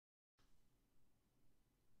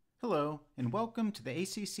Hello, and welcome to the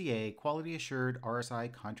ACCA Quality Assured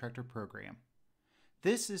RSI Contractor Program.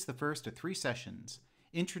 This is the first of 3 sessions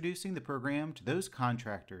introducing the program to those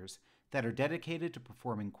contractors that are dedicated to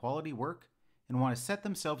performing quality work and want to set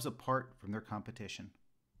themselves apart from their competition.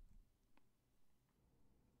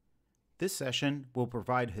 This session will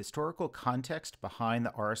provide historical context behind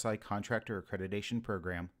the RSI Contractor Accreditation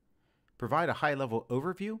Program, provide a high-level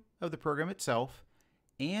overview of the program itself,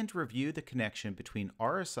 and review the connection between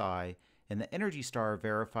RSI and the Energy Star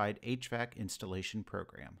Verified HVAC Installation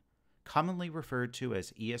Program, commonly referred to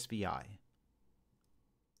as ESVI.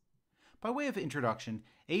 By way of introduction,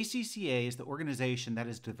 ACCA is the organization that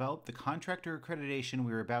has developed the contractor accreditation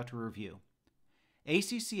we are about to review.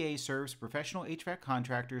 ACCA serves professional HVAC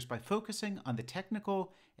contractors by focusing on the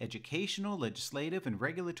technical, educational, legislative, and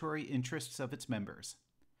regulatory interests of its members.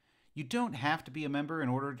 You don't have to be a member in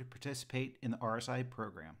order to participate in the RSI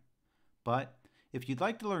program. But if you'd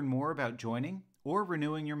like to learn more about joining or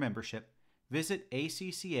renewing your membership, visit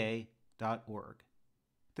acca.org.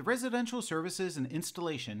 The Residential Services and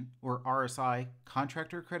Installation, or RSI,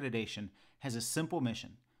 Contractor Accreditation has a simple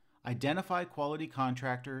mission: identify quality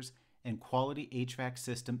contractors and quality HVAC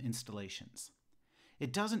system installations.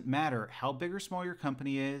 It doesn't matter how big or small your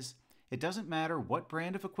company is. It doesn't matter what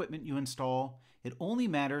brand of equipment you install. It only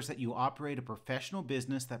matters that you operate a professional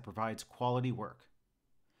business that provides quality work.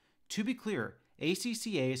 To be clear,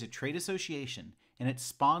 ACCA is a trade association and it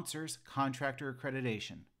sponsors contractor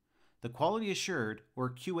accreditation. The Quality Assured, or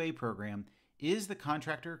QA program, is the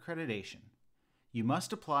contractor accreditation. You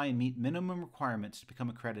must apply and meet minimum requirements to become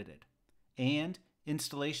accredited, and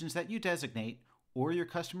installations that you designate or your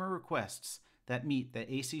customer requests that meet the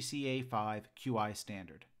ACCA 5 QI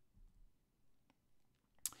standard.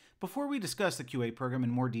 Before we discuss the QA program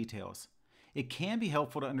in more details, it can be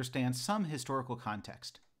helpful to understand some historical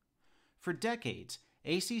context. For decades,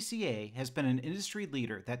 ACCA has been an industry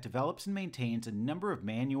leader that develops and maintains a number of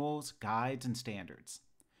manuals, guides, and standards.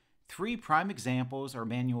 3 prime examples are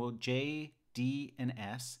Manual J, D, and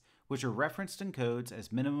S, which are referenced in codes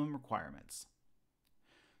as minimum requirements.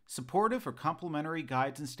 Supportive or complementary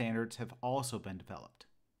guides and standards have also been developed.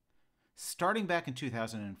 Starting back in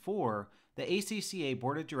 2004, the ACCA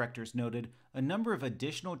Board of Directors noted a number of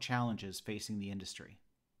additional challenges facing the industry.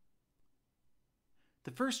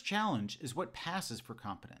 The first challenge is what passes for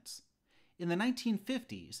competence. In the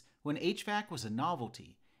 1950s, when HVAC was a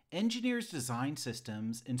novelty, engineers designed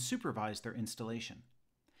systems and supervised their installation.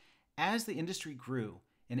 As the industry grew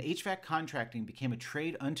and HVAC contracting became a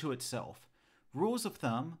trade unto itself, rules of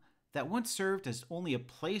thumb that once served as only a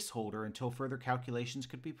placeholder until further calculations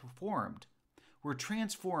could be performed were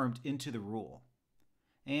transformed into the rule.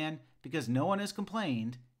 And because no one has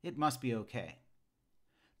complained, it must be okay.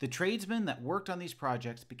 The tradesmen that worked on these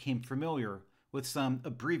projects became familiar with some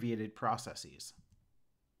abbreviated processes.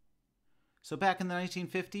 So back in the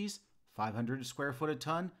 1950s, 500 square foot a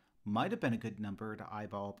ton might have been a good number to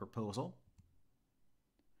eyeball a proposal.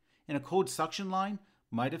 And a cold suction line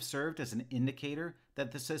might have served as an indicator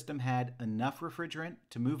that the system had enough refrigerant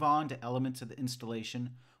to move on to elements of the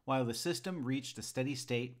installation while the system reached a steady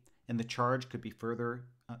state and the charge could be further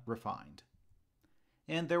refined.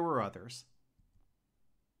 And there were others.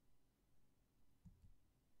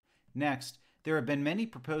 Next, there have been many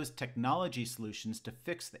proposed technology solutions to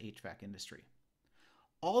fix the HVAC industry.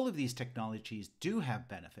 All of these technologies do have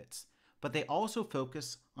benefits, but they also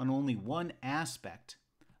focus on only one aspect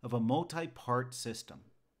of a multi-part system.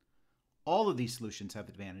 All of these solutions have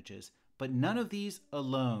advantages, but none of these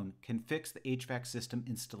alone can fix the HVAC system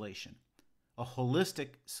installation. A holistic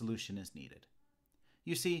solution is needed.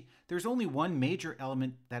 You see, there's only one major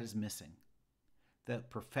element that is missing: the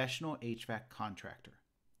professional HVAC contractor.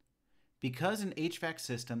 Because an HVAC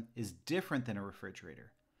system is different than a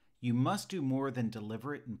refrigerator, you must do more than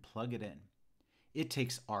deliver it and plug it in. It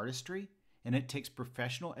takes artistry and it takes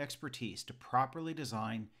professional expertise to properly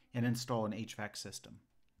design and install an HVAC system.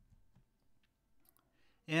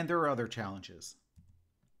 And there are other challenges.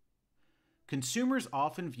 Consumers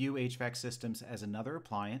often view HVAC systems as another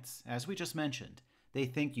appliance, as we just mentioned. They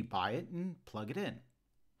think you buy it and plug it in.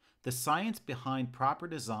 The science behind proper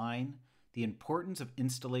design, the importance of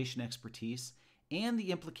installation expertise, and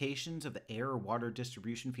the implications of the air or water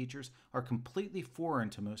distribution features are completely foreign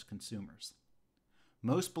to most consumers.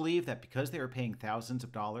 Most believe that because they are paying thousands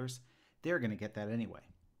of dollars, they're going to get that anyway.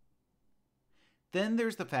 Then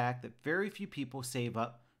there's the fact that very few people save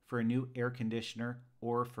up for a new air conditioner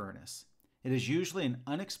or furnace. It is usually an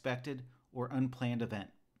unexpected or unplanned event.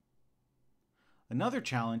 Another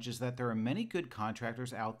challenge is that there are many good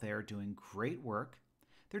contractors out there doing great work.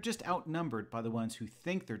 They're just outnumbered by the ones who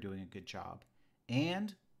think they're doing a good job,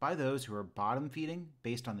 and by those who are bottom feeding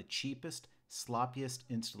based on the cheapest, sloppiest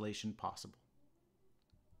installation possible.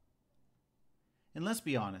 And let's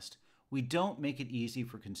be honest, we don't make it easy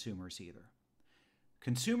for consumers either.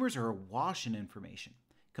 Consumers are awash in information,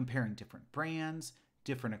 comparing different brands,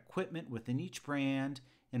 different equipment within each brand,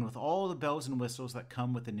 and with all the bells and whistles that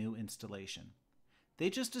come with a new installation. They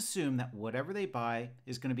just assume that whatever they buy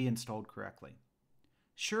is going to be installed correctly.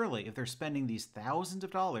 Surely, if they're spending these thousands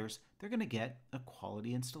of dollars, they're going to get a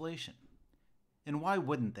quality installation. And why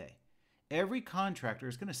wouldn't they? Every contractor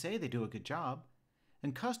is going to say they do a good job,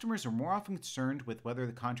 and customers are more often concerned with whether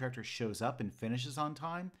the contractor shows up and finishes on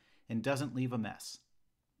time and doesn't leave a mess.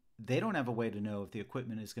 They don't have a way to know if the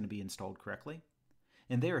equipment is going to be installed correctly,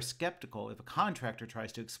 and they are skeptical if a contractor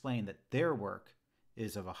tries to explain that their work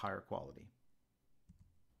is of a higher quality.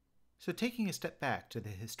 So taking a step back to the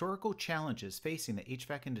historical challenges facing the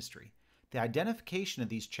HVAC industry, the identification of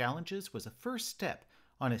these challenges was a first step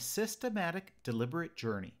on a systematic, deliberate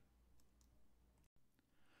journey.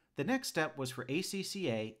 The next step was for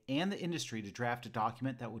ACCA and the industry to draft a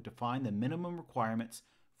document that would define the minimum requirements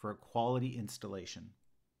for a quality installation.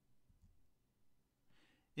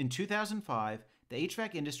 In 2005, the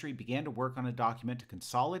HVAC industry began to work on a document to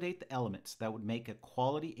consolidate the elements that would make a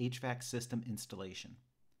quality HVAC system installation.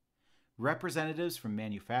 Representatives from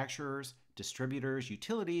manufacturers, distributors,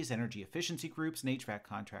 utilities, energy efficiency groups, and HVAC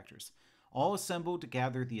contractors all assembled to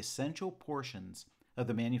gather the essential portions of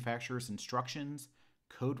the manufacturer's instructions,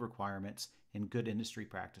 code requirements, and good industry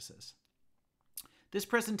practices. This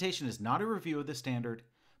presentation is not a review of the standard,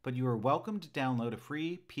 but you are welcome to download a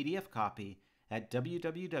free PDF copy at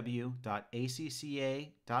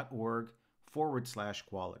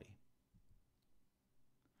www.acca.org/quality.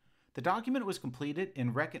 The document was completed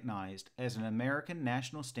and recognized as an American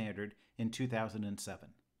national standard in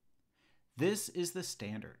 2007. This is the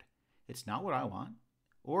standard. It's not what I want,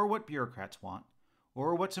 or what bureaucrats want,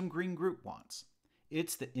 or what some green group wants.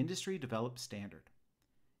 It's the industry-developed standard.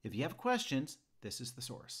 If you have questions, this is the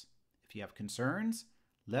source. If you have concerns,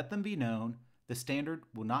 let them be known. The standard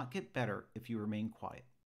will not get better if you remain quiet.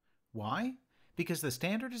 Why? Because the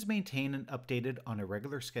standard is maintained and updated on a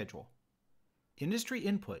regular schedule. Industry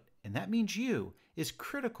input, and that means you, is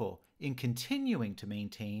critical in continuing to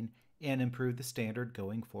maintain and improve the standard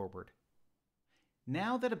going forward.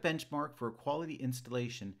 Now that a benchmark for a quality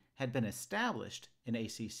installation had been established in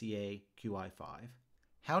ACCA QI5,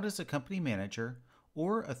 how does a company manager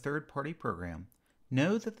or a third-party program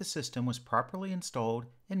know that the system was properly installed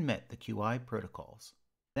and met the QI protocols?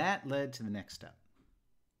 That led to the next step.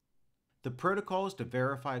 The protocols to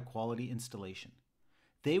verify quality installation.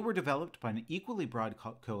 They were developed by an equally broad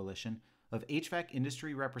coalition of HVAC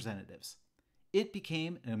industry representatives. It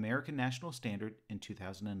became an American national standard in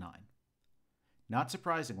 2009. Not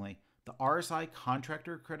surprisingly, the RSI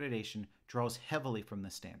contractor accreditation draws heavily from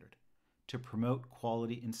this standard to promote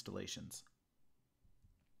quality installations.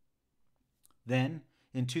 Then,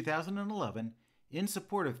 in 2011, in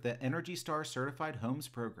support of the ENERGY STAR Certified Homes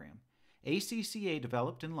program, ACCA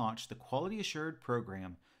developed and launched the Quality Assured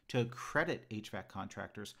program to accredit HVAC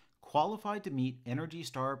contractors qualified to meet ENERGY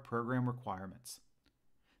STAR program requirements.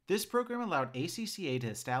 This program allowed ACCA to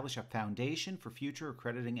establish a foundation for future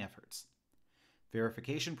accrediting efforts.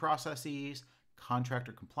 Verification processes,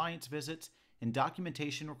 contractor compliance visits, and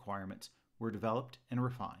documentation requirements were developed and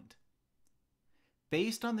refined.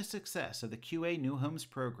 Based on the success of the QA New Homes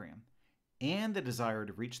program and the desire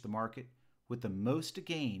to reach the market with the most to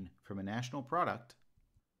gain from a national product,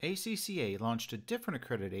 ACCA launched a different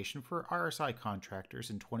accreditation for RSI contractors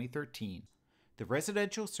in 2013. The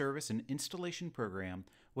Residential Service and Installation Program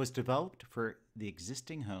was developed for the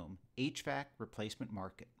existing home HVAC replacement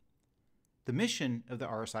market. The mission of the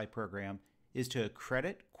RSI program is to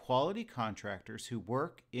accredit quality contractors who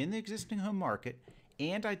work in the existing home market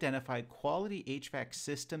and identify quality HVAC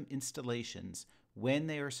system installations when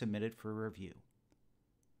they are submitted for review.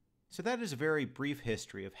 So that is a very brief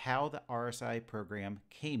history of how the RSI program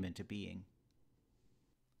came into being.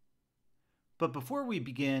 But before we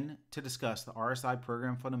begin to discuss the RSI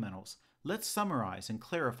program fundamentals, let's summarize and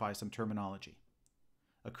clarify some terminology.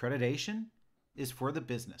 Accreditation is for the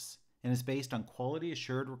business and is based on quality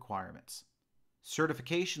assured requirements.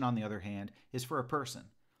 Certification, on the other hand, is for a person,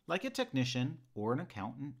 like a technician or an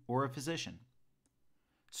accountant or a physician.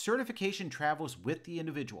 Certification travels with the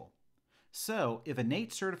individual. So, if a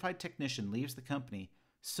NATE certified technician leaves the company,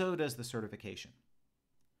 so does the certification.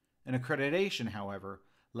 An accreditation, however,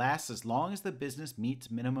 lasts as long as the business meets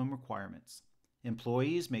minimum requirements.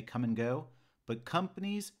 Employees may come and go, but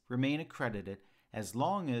companies remain accredited as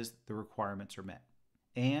long as the requirements are met.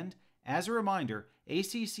 And, as a reminder,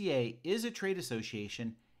 ACCA is a trade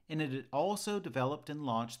association and it had also developed and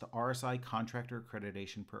launched the RSI Contractor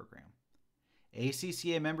Accreditation Program.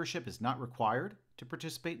 ACCA membership is not required to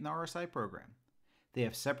participate in the RSI program. They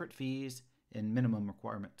have separate fees and minimum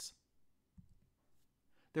requirements.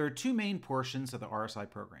 There are two main portions of the RSI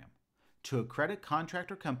program: to accredit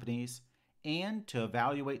contractor companies and to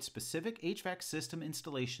evaluate specific HVAC system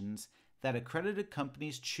installations that accredited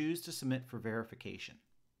companies choose to submit for verification.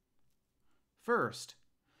 First,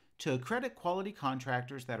 to accredit quality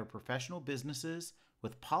contractors that are professional businesses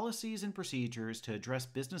with policies and procedures to address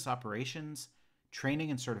business operations,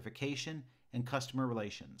 training and certification, and customer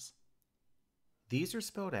relations. These are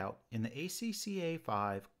spelled out in the ACCA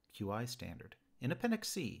 5 QI standard. In Appendix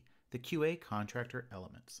C, the QA contractor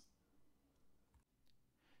elements.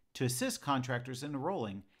 To assist contractors in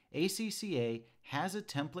enrolling, ACCA has a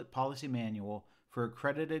template policy manual for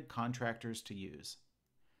accredited contractors to use.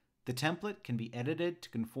 The template can be edited to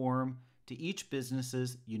conform to each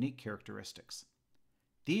business's unique characteristics.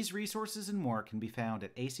 These resources and more can be found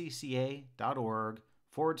at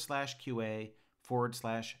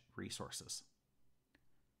acca.org/QA/resources.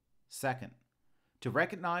 Second, to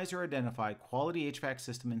recognize or identify quality HVAC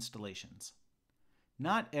system installations.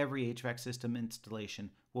 Not every HVAC system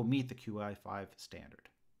installation will meet the QI5 standard.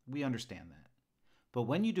 We understand that. But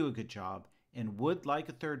when you do a good job and would like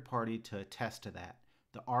a third party to attest to that,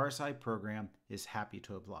 the RSI program is happy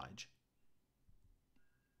to oblige.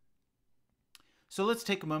 So let's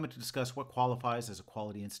take a moment to discuss what qualifies as a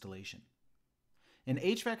quality installation. An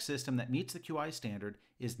HVAC system that meets the QI standard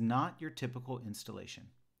is not your typical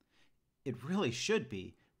installation. It really should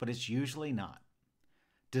be, but it's usually not.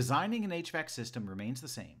 Designing an HVAC system remains the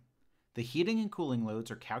same. The heating and cooling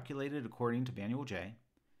loads are calculated according to Manual J,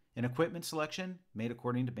 and equipment selection made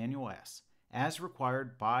according to Manual S, as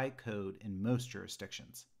required by code in most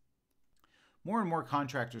jurisdictions. More and more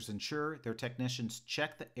contractors ensure their technicians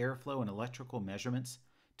check the airflow and electrical measurements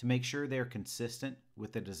to make sure they are consistent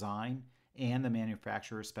with the design and the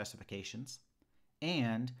manufacturer's specifications,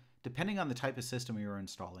 and, depending on the type of system you are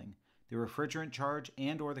installing, the refrigerant charge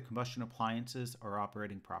and/or the combustion appliances are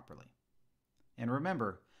operating properly. And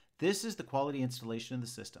remember, this is the quality installation of the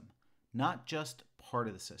system, not just part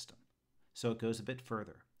of the system. So it goes a bit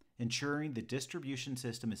further, ensuring the distribution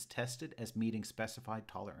system is tested as meeting specified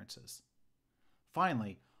tolerances.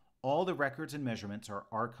 Finally, all the records and measurements are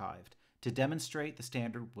archived to demonstrate the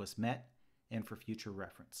standard was met and for future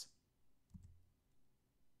reference.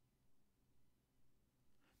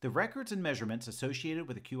 The records and measurements associated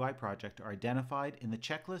with a QI project are identified in the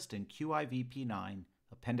checklist in QIVP 9,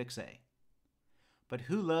 Appendix A. But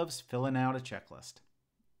who loves filling out a checklist?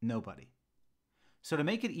 Nobody. So to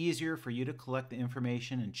make it easier for you to collect the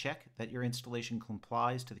information and check that your installation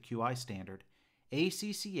complies to the QI standard,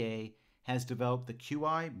 ACCA has developed the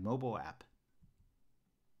QI mobile app.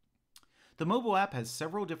 The mobile app has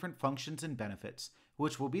several different functions and benefits,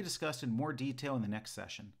 which will be discussed in more detail in the next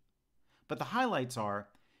session. But the highlights are: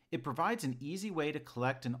 it provides an easy way to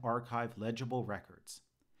collect and archive legible records.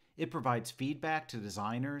 It provides feedback to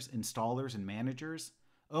designers, installers, and managers,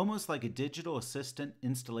 almost like a digital assistant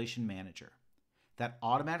installation manager, that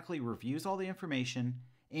automatically reviews all the information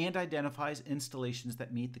and identifies installations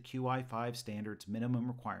that meet the QI5 standard's minimum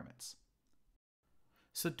requirements.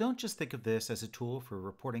 So don't just think of this as a tool for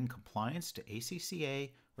reporting compliance to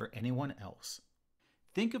ACCA or anyone else.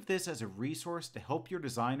 Think of this as a resource to help your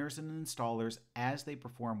designers and installers as they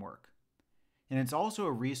perform work. And it's also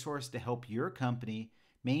a resource to help your company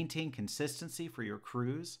maintain consistency for your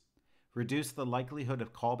crews, reduce the likelihood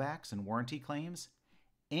of callbacks and warranty claims,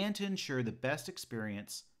 and to ensure the best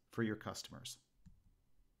experience for your customers.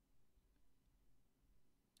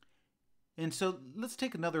 And so let's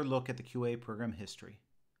take another look at the QA program history.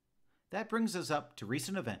 That brings us up to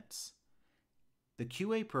recent events. The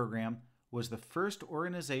QA program was the first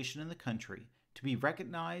organization in the country to be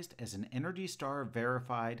recognized as an ENERGY STAR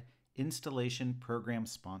verified installation program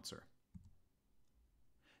sponsor.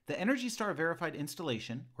 The ENERGY STAR verified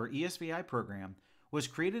installation, or ESVI program, was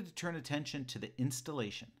created to turn attention to the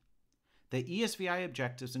installation. The ESVI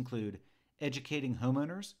objectives include educating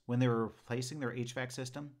homeowners when they are replacing their HVAC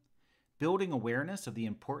system, building awareness of the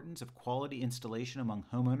importance of quality installation among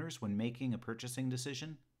homeowners when making a purchasing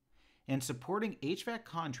decision, and supporting HVAC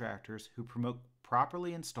contractors who promote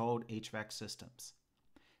properly installed HVAC systems.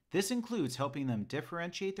 This includes helping them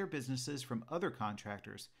differentiate their businesses from other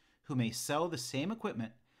contractors who may sell the same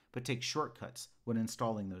equipment but take shortcuts when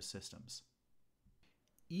installing those systems.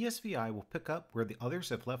 ESVI will pick up where the others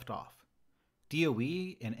have left off.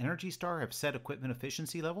 DOE and ENERGY STAR have set equipment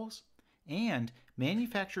efficiency levels, and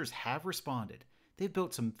manufacturers have responded. They've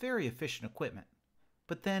built some very efficient equipment.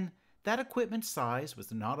 But then that equipment's size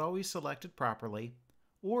was not always selected properly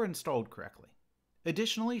or installed correctly.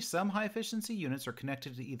 Additionally, some high-efficiency units are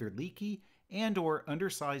connected to either leaky and/or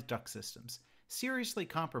undersized duct systems, seriously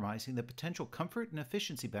compromising the potential comfort and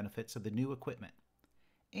efficiency benefits of the new equipment.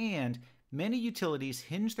 And many utilities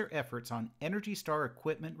hinge their efforts on ENERGY STAR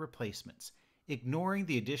equipment replacements, ignoring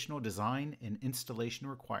the additional design and installation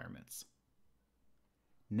requirements.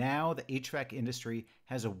 Now the HVAC industry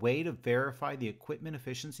has a way to verify the equipment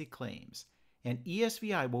efficiency claims, and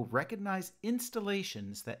ESVI will recognize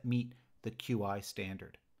installations that meet the QI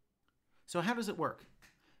standard. So how does it work?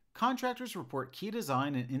 Contractors report key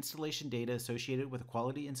design and installation data associated with a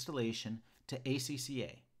quality installation to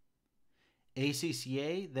ACCA.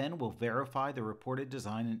 ACCA then will verify the reported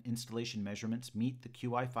design and installation measurements meet the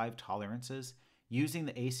QI5 tolerances using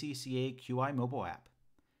the ACCA QI mobile app.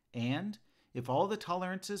 And if all the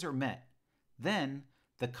tolerances are met, then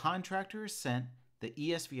the contractor is sent the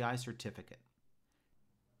ESVI certificate.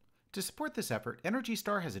 To support this effort, ENERGY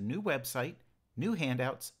STAR has a new website, new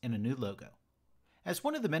handouts, and a new logo. As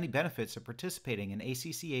one of the many benefits of participating in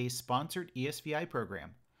ACCA's sponsored ESVI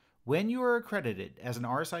program, when you are accredited as an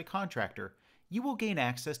RSI contractor, you will gain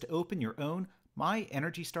access to open your own My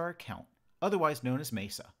ENERGY STAR account, otherwise known as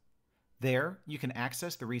MESA. There, you can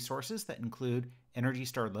access the resources that include ENERGY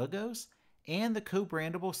STAR logos and the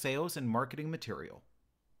co-brandable sales and marketing material.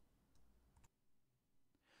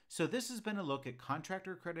 So this has been a look at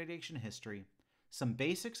contractor accreditation history, some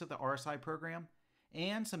basics of the RSI program,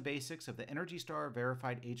 and some basics of the ENERGY STAR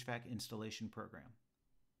Verified HVAC Installation Program.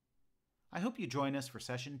 I hope you join us for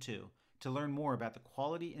Session 2 to learn more about the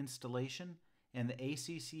quality installation and the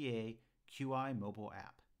ACCA QI mobile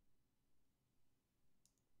app.